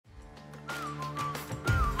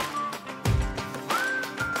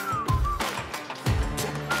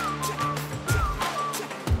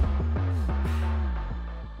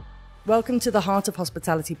Welcome to the Heart of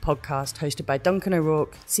Hospitality podcast hosted by Duncan O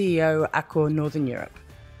Rourke, CEO, Accor Northern Europe.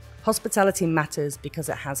 Hospitality matters because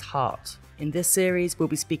it has heart. In this series, we'll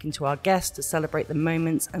be speaking to our guests to celebrate the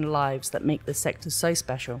moments and lives that make the sector so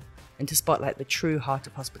special and to spotlight the true heart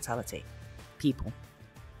of hospitality, people.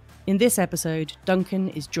 In this episode, Duncan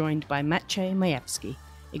is joined by Maciej Majewski,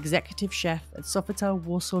 Executive Chef at Sofitel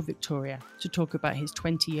Warsaw Victoria, to talk about his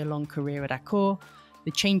 20-year-long career at Accor,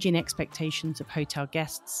 the changing expectations of hotel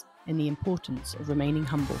guests, and the importance of remaining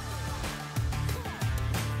humble.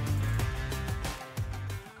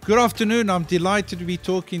 Good afternoon. I'm delighted to be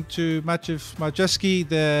talking to Maciej Majewski,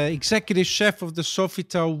 the executive chef of the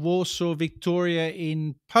Sofitel Warsaw Victoria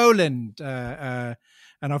in Poland. And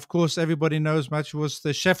of course, everybody knows Maciej was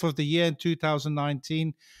the chef of the year in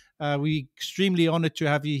 2019. We're extremely honored to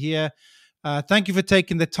have you here. Thank you for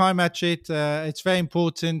taking the time, Maciej. It's very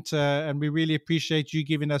important, and we really appreciate you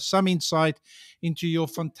giving us some insight into your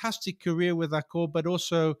fantastic career with Accor, but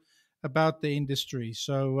also about the industry.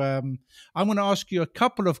 So I'm going to ask you a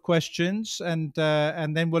couple of questions, and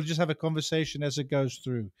then we'll just have a conversation as it goes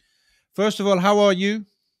through. First of all, how are you?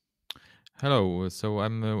 Hello, so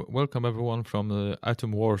I'm welcome everyone from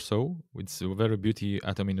Atom Warsaw. It's a very beautiful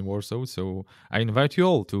Atom in Warsaw. So I invite you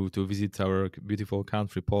all to visit our beautiful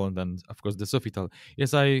country, Poland, and of course the Sofitel.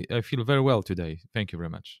 Yes, I feel very well today. Thank you very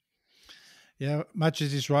much. Yeah,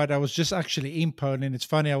 Maciej is right. I was just actually in Poland. It's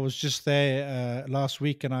funny. I was just there last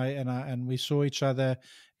week, and we saw each other.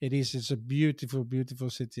 It's a beautiful, beautiful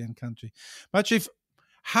city and country. Maciej,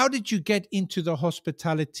 how did you get into the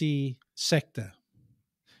hospitality sector?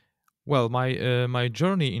 Well, my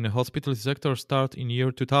journey in the hospitality sector started in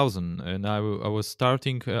year 2000, and I was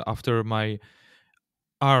starting after my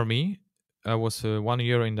army. I was 1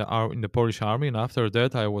 year in the Polish army, and after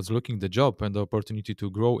that, I was looking the job and the opportunity to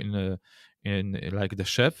grow in like the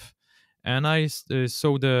chef. And I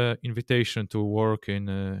saw the invitation to work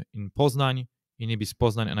in Poznań, in Ibis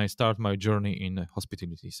Poznań, and I start my journey in the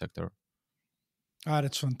hospitality sector.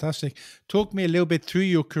 That's fantastic. Talk me a little bit through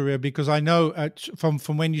your career, because I know from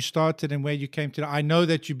when you started and where you came to. I know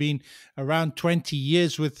that you've been around 20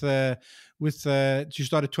 years with. You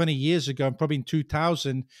started 20 years ago, and probably in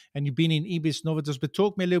 2000, and you've been in Ibis Novotel. But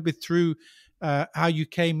talk me a little bit through how you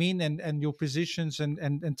came in and your positions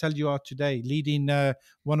until you are today, leading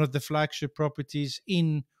one of the flagship properties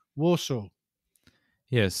in Warsaw.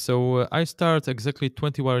 Yes, so I started exactly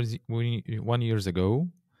 21 years ago.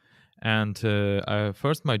 And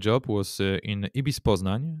first, my job was in Ibis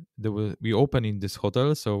Poznań. We opened in this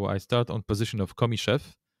hotel, so I start on position of commis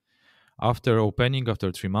chef. After opening,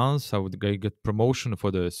 after 3 months, I would get promotion for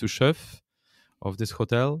the sous chef of this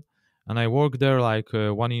hotel, and I worked there like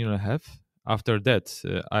 1 year and a half. After that,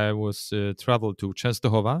 I was traveled to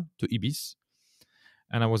Częstochowa, to Ibis,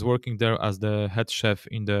 and I was working there as the head chef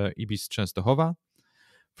in the Ibis Częstochowa.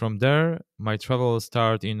 From there, my travel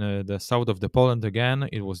started in the south of the Poland again.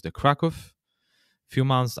 It was the Kraków. Few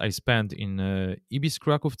months I spent in Ibis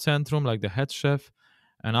Kraków Centrum, like the head chef.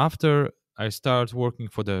 And after, I started working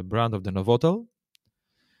for the brand of the Novotel,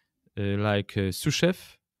 like sous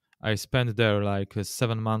chef. I spent there like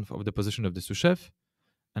 7 months of the position of the sous chef.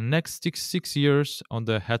 And next six years on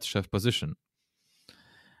the head chef position.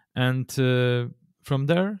 And from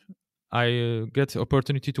there, I get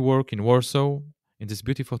opportunity to work in Warsaw, in this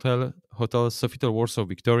beautiful hotel Sofitel Warsaw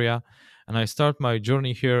Victoria, and I start my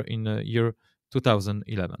journey here in year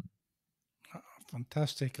 2011.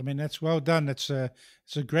 Fantastic. I mean, that's well done. It's a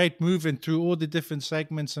great moving through all the different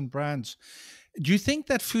segments and brands. Do you think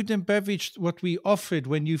that food and beverage, what we offered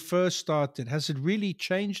when you first started, has it really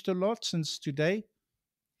changed a lot since today?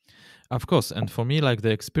 Of course, and for me, like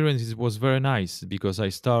the experience was very nice because I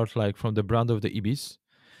start like from the brand of the Ibis.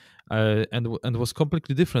 And was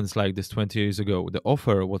completely different like this 20 years ago. The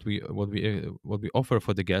offer, what we offer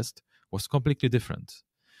for the guest, was completely different,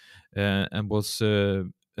 and was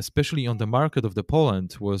especially on the market of the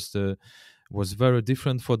Poland was very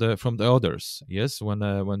different from the others. Yes,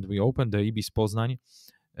 when we opened the Ibis Poznań,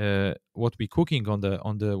 what we cooking on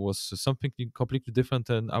the was something completely different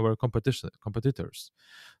than our competitors.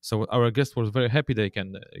 So our guests were very happy. They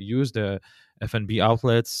can use the F&B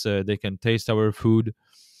outlets. They can taste our food.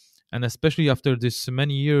 And especially after this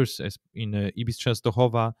many years in Ibis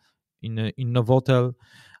Częstochowa, in Novotel,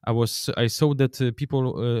 I saw that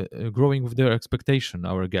people growing with their expectation,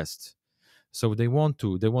 our guests. So they want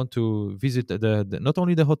to visit the not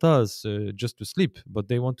only the hotels just to sleep, but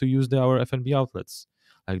they want to use our F&B outlets,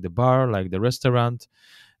 like the bar, like the restaurant.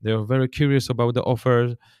 They are very curious about the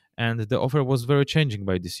offer, and the offer was very changing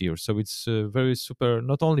by this year. So it's very super,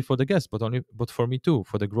 not only for the guests, but for me too,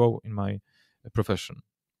 for the growth in my profession.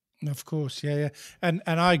 Of course, yeah, yeah, and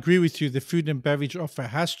I agree with you. The food and beverage offer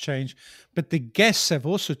has changed, but the guests have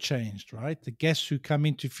also changed, right? The guests who come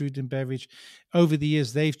into food and beverage over the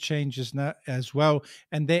years, they've changed as well,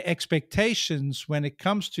 and their expectations when it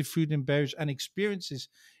comes to food and beverage and experiences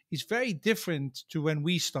is very different to when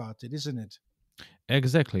we started, isn't it?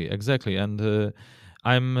 Exactly, exactly, and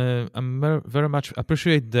very much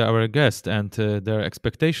appreciate our guest and their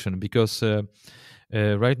expectation because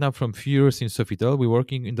right now, from few years in Sofitel, we're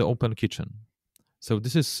working in the open kitchen. So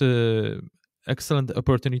this is excellent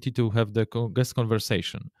opportunity to have the guest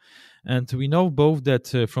conversation, and we know both that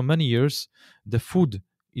for many years the food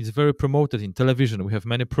is very promoted in television. We have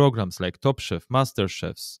many programs like Top Chef, Master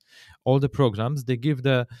Chefs. All the programs they give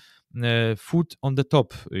the food on the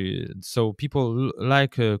top, so people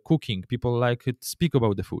like cooking. People like to speak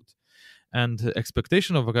about the food, and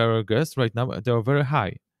expectation of our guests right now they are very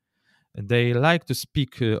high. They like to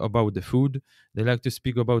speak about the food. They like to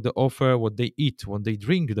speak about the offer, what they eat, what they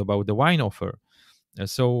drink, about the wine offer.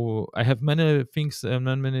 So I have many things and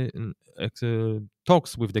many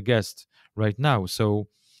talks with the guests right now. So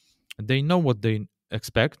they know what they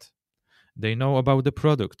expect. They know about the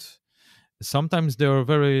product. Sometimes they are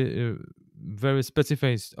very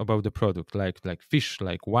specific about the product, like fish,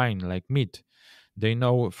 like wine, like meat. They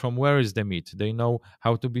know from where is the meat. They know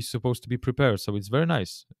how to be supposed to be prepared. So it's very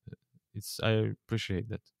nice. It's I appreciate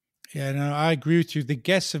that. Yeah, no, I agree with you. The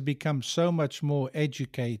guests have become so much more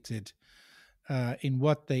educated in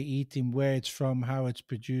what they eat, in where it's from, how it's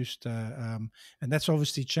produced, and that's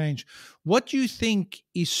obviously changed. What do you think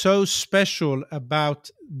is so special about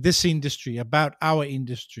this industry, about our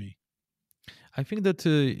industry? I think that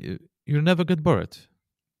you never get bored.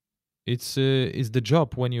 It's the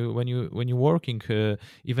job when you're working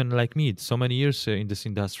even like me so many years in this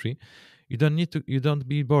industry. You don't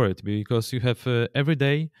be bored because you have every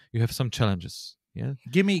day you have some challenges. Yeah,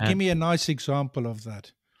 Give and me a nice example of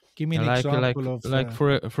that. Give me an like example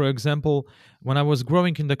of. for example, when I was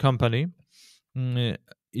growing in the company, mm,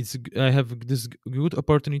 I have this good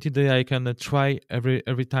opportunity that I can try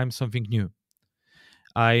every time something new.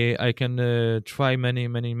 I can try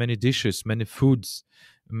many dishes, many foods,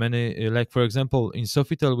 many like for example in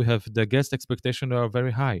Sofitel we have the guest expectation are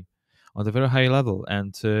very high, on a very high level,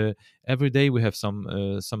 and every day we have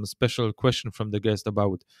some special question from the guest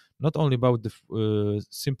about not only about the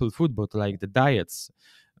simple food but like the diets,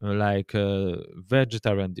 like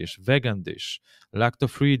vegetarian dish, vegan dish,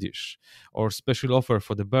 lacto-free dish, or special offer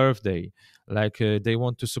for the birthday, like they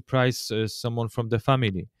want to surprise someone from the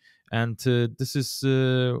family, and this is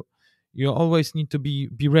you always need to be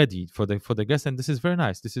ready for the guest, and this is very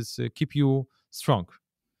nice. This is keep you strong.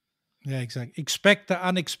 Yeah, exactly. Expect the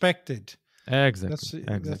unexpected. Exactly, That's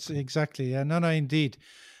exactly. exactly. Yeah, no, no, indeed.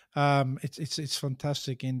 It's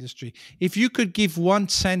fantastic industry. If you could give one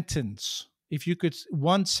sentence, if you could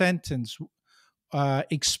one sentence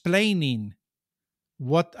explaining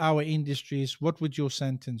what our industry is, what would your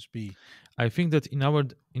sentence be? I think that in our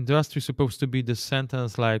industry supposed to be the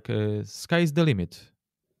sentence like sky is the limit,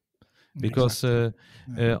 because Exactly.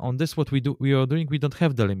 Yeah. on this what we are doing, we don't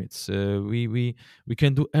have the limits. We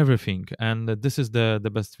can do everything, and this is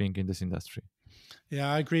the best thing in this industry.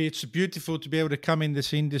 Yeah, I agree. It's beautiful to be able to come in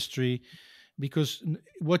this industry because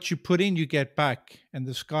what you put in, you get back, and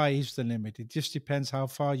the sky is the limit. It just depends how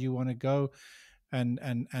far you want to go, and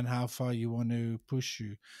how far you want to push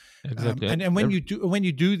you. Exactly. And when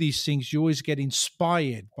you do these things, you always get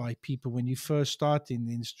inspired by people. When you first start in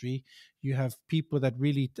the industry, you have people that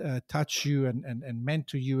really touch you and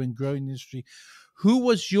mentor you and grow in the industry. Who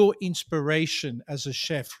was your inspiration as a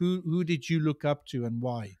chef? Who did you look up to and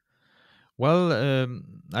why? Well,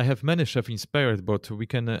 I have many chefs inspired, but we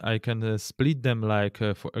can I can split them like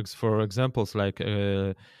for examples like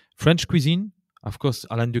French cuisine, of course,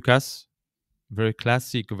 Alain Ducasse, very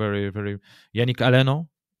classic, very Yannick Aleno,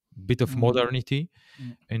 bit of Mm, modernity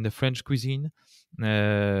mm. in the French cuisine,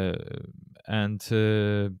 uh, and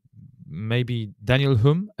maybe Daniel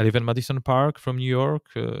Humm. I live in Madison Park from New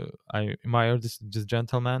York. I admire this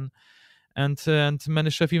gentleman, and many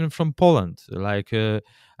chefs even from Poland. Like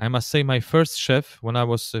I must say, my first chef when I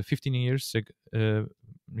was 15 years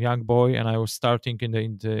young boy, and I was starting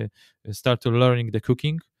start to learning the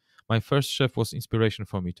cooking. My first chef was inspiration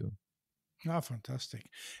for me too. Oh, fantastic.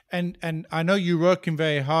 And I know you're working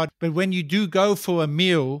very hard, but when you do go for a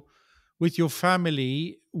meal with your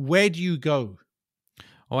family, where do you go?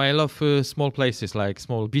 Oh, I love small places like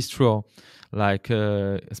small bistro, like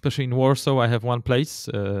especially in Warsaw. I have one place,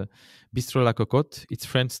 Bistro La Cocotte. It's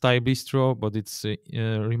French style bistro, but it's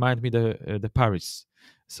remind me the Paris.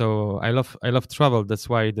 So I love travel. That's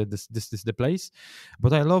why this is the place.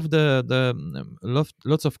 But I love love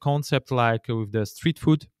lots of concept like with the street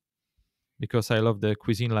food, because I love the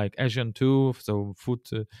cuisine like Asian too. So food,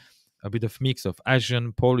 a bit of mix of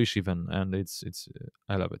Asian, Polish even, and it's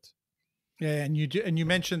I love it. Yeah, and you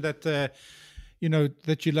mentioned that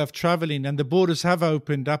that you love traveling, and the borders have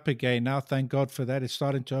opened up again now. Thank God for that. It's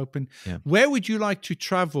starting to open. Yeah. Where would you like to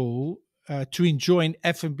travel to enjoy an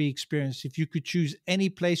F&B experience? If you could choose any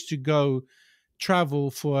place to go, travel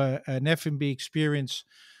for an F&B experience,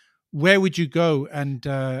 where would you go? And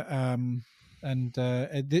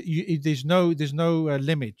there's no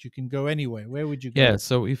limit. You can go anywhere. Where would you go? Yeah.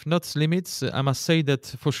 So if not limits, I must say that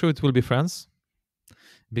for sure it will be France,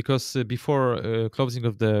 because before closing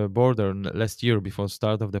of the border last year, before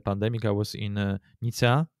start of the pandemic, I was in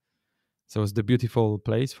Nizza. So it's the beautiful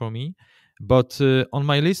place for me. But on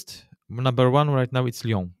my list, number one right now, it's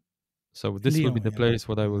Lyon. So this will be Lyon, the yeah. place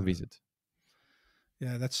what I will visit.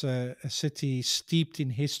 Yeah, that's a city steeped in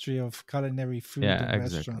history of culinary food and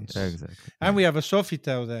restaurants. Exactly. And we have a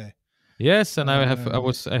Sofitel there. Yes, and I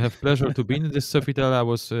have pleasure to be in this Sofitel.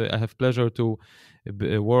 I have pleasure to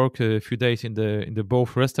work a few days in the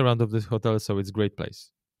both restaurant of this hotel. So it's a great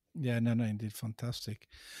place. Yeah, no, indeed, fantastic.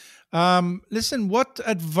 Listen, what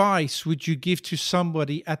advice would you give to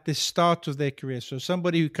somebody at the start of their career? So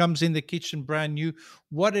somebody who comes in the kitchen brand new,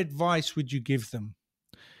 what advice would you give them?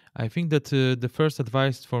 I think that the first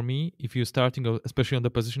advice for me, if you're starting, especially on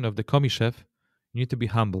the position of the commis chef, you need to be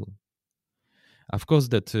humble. Of course,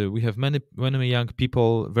 that we have many young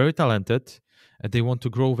people, very talented, and they want to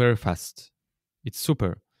grow very fast. It's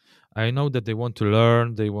super. I know that they want to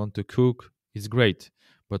learn, they want to cook. It's great.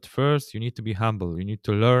 But first, you need to be humble. You need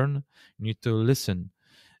to learn. You need to listen.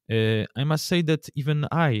 I must say that even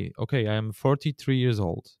I am 43 years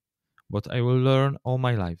old, but I will learn all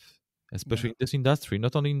my life, especially in this industry,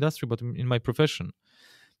 not only industry, but in my profession.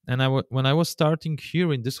 And when I was starting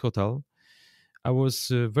here in this hotel, I was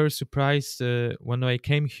very surprised when I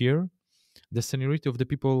came here. The seniority of the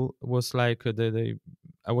people was like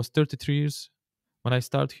I was 33 years when I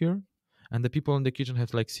start here, and the people in the kitchen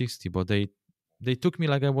had like 60, but they took me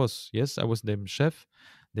like I was. Yes, I was the chef.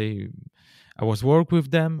 I was work with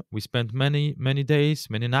them. We spent many days,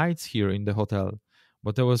 many nights here in the hotel,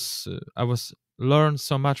 but I was learned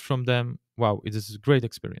so much from them. Wow, it is a great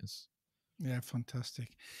experience. Yeah,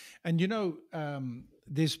 fantastic. And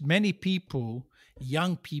there's many people,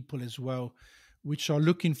 young people as well, which are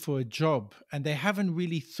looking for a job, and they haven't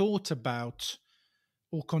really thought about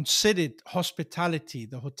or considered hospitality,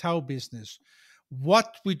 the hotel business.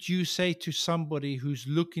 What would you say to somebody who's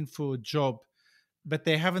looking for a job, but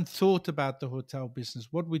they haven't thought about the hotel business?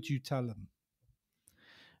 What would you tell them?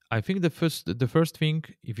 I think the first thing,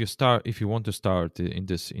 if you want to start in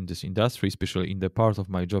this industry, especially in the part of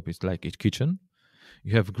my job is like a kitchen,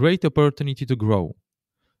 you have great opportunity to grow.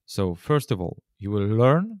 So first of all, you will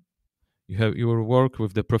learn. You will work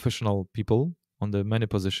with the professional people on the many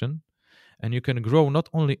position, and you can grow not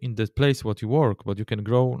only in the place what you work, but you can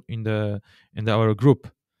grow in our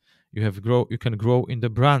group. You can grow in the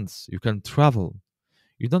brands. You can travel.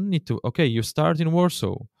 You don't need to. Okay, you start in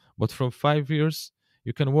Warsaw, but from 5 years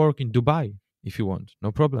you can work in Dubai if you want.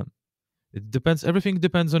 No problem. It depends. Everything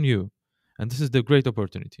depends on you, and this is the great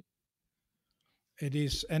opportunity. It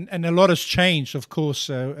is, and a lot has changed, of course,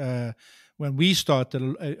 when we started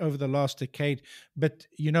over the last decade. But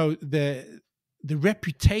the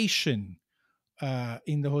reputation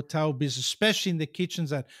in the hotel business, especially in the kitchens,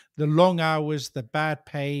 that the long hours, the bad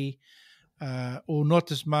pay, or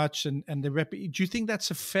not as much, and do you think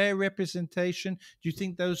that's a fair representation? Do you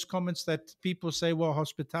think those comments that people say, well,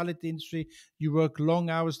 hospitality industry, you work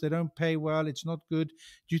long hours, they don't pay well, it's not good,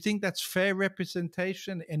 do you think that's fair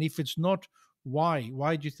representation? And if it's not, why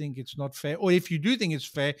do you think it's not fair? Or if you do think it's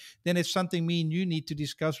fair, then it's something me and you need to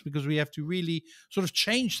discuss, because we have to really sort of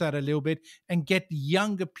change that a little bit and get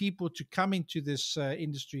younger people to come into this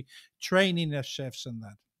industry, training as chefs and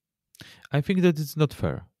that. I think that it's not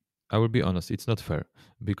fair. I will be honest, it's not fair,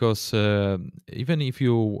 because even if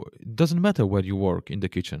it doesn't matter where you work in the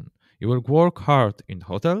kitchen, you will work hard in the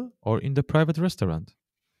hotel or in the private restaurant.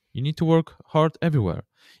 You need to work hard everywhere.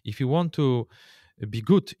 If you want to be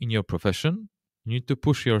good in your profession, you need to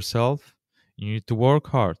push yourself, you need to work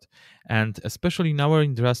hard. And especially in our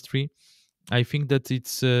industry, I think that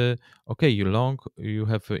it's okay, you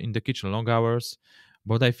have in the kitchen long hours,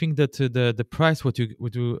 but I think that the price what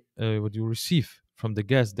you receive from the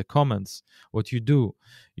guests, the comments, what you do,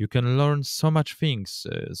 you can learn so much things.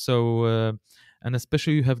 So and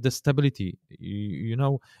especially you have the stability, you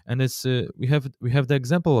know. And it's we have the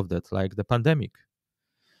example of that, like the pandemic,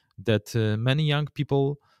 that many young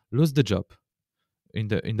people lose the job in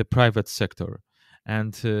the private sector.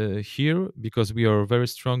 And here, because we are a very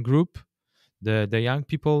strong group, the young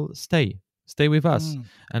people stay with us,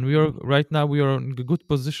 and we are right now, we are in a good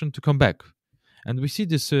position to come back. And we see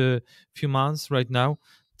this few months right now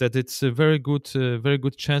that it's a very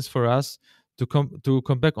good chance for us to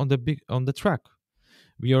come back on the track.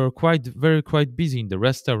 We are quite busy in the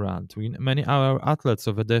restaurant. Many our athletes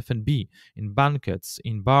of the F&B, in banquets,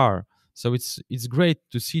 in bar. So it's great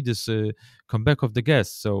to see this comeback of the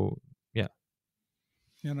guests. So yeah.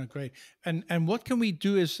 Great. And what can we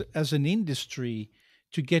do as an industry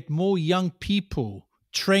to get more young people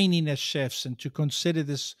training as chefs and to consider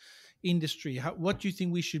this industry? What do you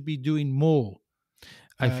think we should be doing more?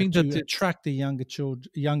 I think to that attract the younger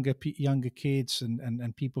children, younger kids,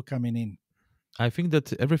 and people coming in. I think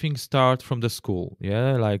that everything starts from the school.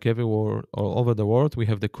 Yeah, like everywhere all over the world, we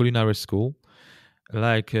have the culinary school.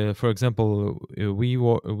 Like for example, we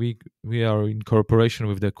are in cooperation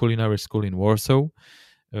with the culinary school in Warsaw.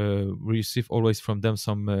 We receive always from them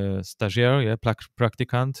some stagiaire,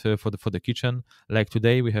 practicant for the kitchen. Like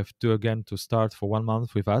today, we have two again to start for 1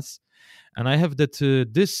 month with us, and I have that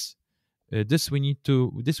this we need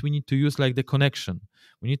to use like the connection.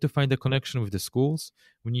 We need to find the connection with the schools.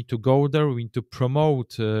 We need to go there. We need to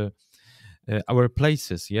promote our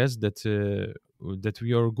places. Yes, that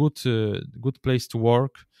we are good place to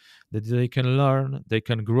work. That they can learn, they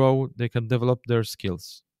can grow, they can develop their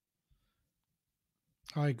skills.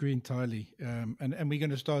 I agree entirely, and we're going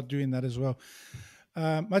to start doing that as well.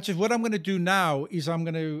 Maciej, what I'm going to do now is I'm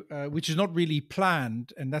going to, which is not really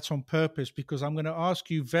planned, and that's on purpose, because I'm going to ask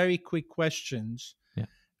you very quick questions,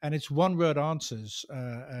 and it's one-word answers,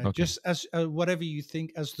 okay. Just as whatever you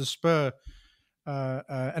think as the spur,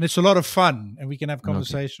 and it's a lot of fun, and we can have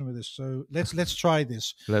conversation with this. So let's try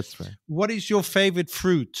this. Let's try. What is your favorite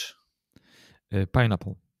fruit?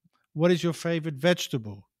 Pineapple. What is your favorite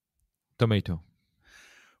vegetable? Tomato.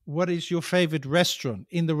 What is your favorite restaurant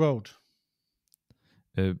in the road?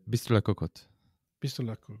 Bistro La Cocotte. Bistro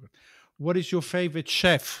La Cocotte. What is your favorite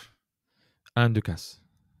chef? Alain Ducasse.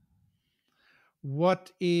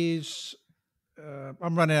 What is...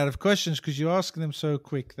 I'm running out of questions because you're asking them so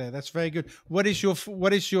quick there. That's very good. What is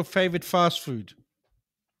your favorite fast food?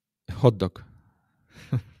 Hot dog.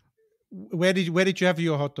 Where did you have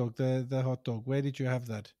your hot dog? The hot dog. Where did you have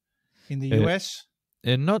that? In the US?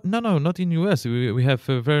 Not in US. We have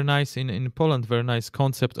a very nice in Poland. Very nice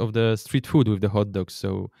concept of the street food with the hot dogs.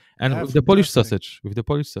 So with the Polish sausage.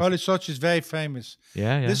 Polish sausage is very famous.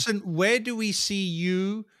 Yeah. Listen, where do we see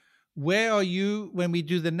you? Where are you when we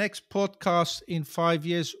do the next podcast in 5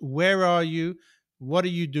 years? Where are you? What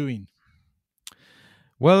are you doing?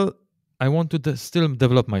 Well, I want to still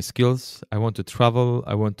develop my skills. I want to travel.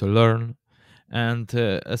 I want to learn. And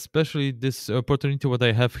especially this opportunity what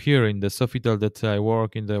I have here in the Sofitel, that I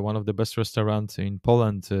work in one of the best restaurants in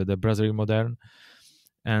Poland, the Brasserie Moderne,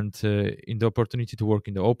 and in the opportunity to work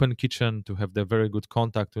in the open kitchen, to have the very good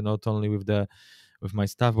contact not only with my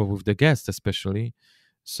staff but with the guests especially.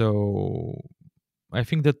 So I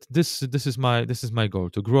think that this is my goal,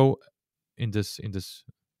 to grow in this.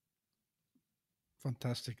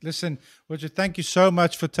 Fantastic. Listen, Roger, thank you so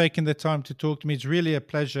much for taking the time to talk to me. It's really a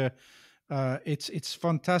pleasure. It's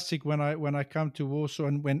fantastic when I come to Warsaw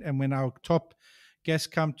and when our top guests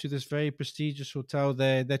come to this very prestigious hotel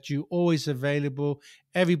there, that you're always available.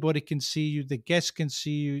 Everybody can see you. The guests can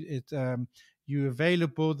see you. You're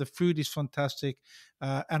available. The food is fantastic.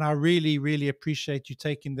 And I really, really appreciate you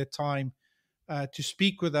taking the time to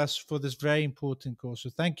speak with us for this very important course. So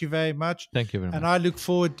thank you very much. Thank you very much. And I look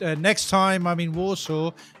forward next time I'm in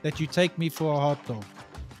Warsaw that you take me for a hot dog.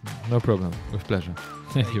 No problem. With pleasure.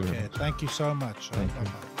 Thank you very much. Thank you so much. Thank you.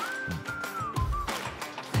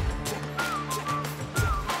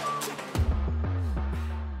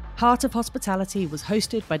 Heart of Hospitality was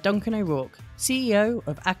hosted by Duncan O Rourke, CEO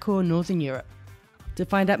of Accor Northern Europe. To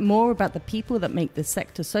find out more about the people that make this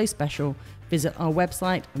sector so special, visit our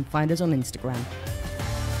website and find us on Instagram.